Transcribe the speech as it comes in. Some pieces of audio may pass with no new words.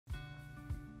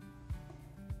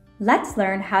Let's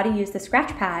learn how to use the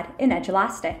ScratchPad in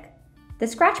Edulastic. The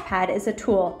ScratchPad is a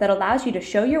tool that allows you to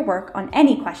show your work on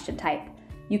any question type.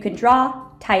 You can draw,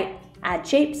 type, add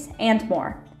shapes, and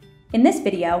more. In this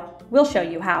video, we'll show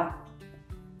you how.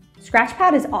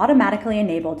 ScratchPad is automatically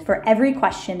enabled for every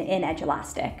question in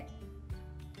Edulastic.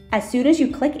 As soon as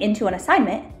you click into an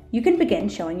assignment, you can begin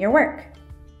showing your work.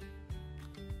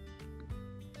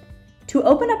 To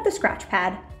open up the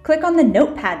ScratchPad, click on the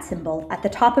Notepad symbol at the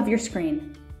top of your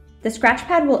screen. The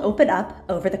ScratchPad will open up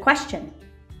over the question.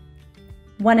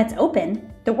 When it's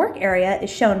open, the work area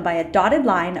is shown by a dotted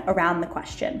line around the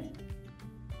question.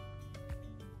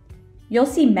 You'll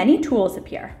see many tools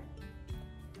appear.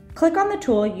 Click on the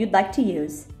tool you'd like to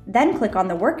use, then click on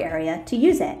the work area to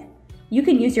use it. You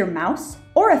can use your mouse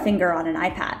or a finger on an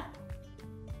iPad.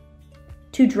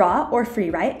 To draw or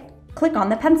freewrite, click on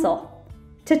the pencil.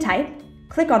 To type,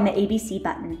 click on the ABC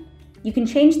button. You can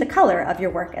change the color of your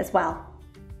work as well.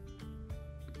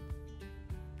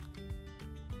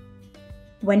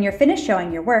 When you're finished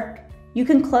showing your work, you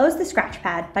can close the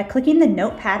ScratchPad by clicking the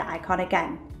Notepad icon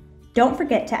again. Don't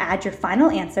forget to add your final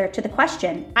answer to the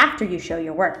question after you show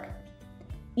your work.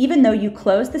 Even though you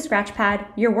close the ScratchPad,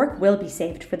 your work will be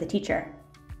saved for the teacher.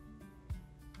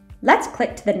 Let's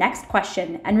click to the next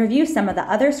question and review some of the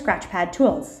other ScratchPad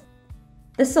tools.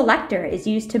 The selector is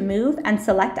used to move and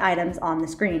select items on the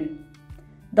screen.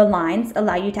 The lines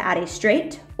allow you to add a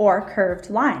straight or curved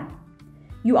line.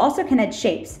 You also can add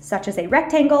shapes such as a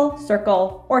rectangle,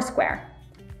 circle, or square.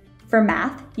 For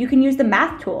math, you can use the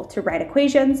Math tool to write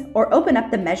equations or open up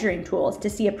the measuring tools to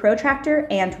see a protractor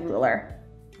and ruler.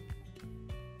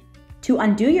 To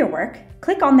undo your work,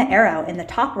 click on the arrow in the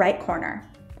top right corner.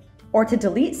 Or to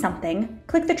delete something,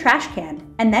 click the trash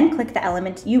can and then click the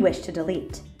element you wish to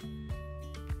delete.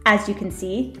 As you can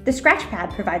see, the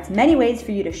ScratchPad provides many ways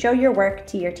for you to show your work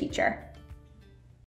to your teacher.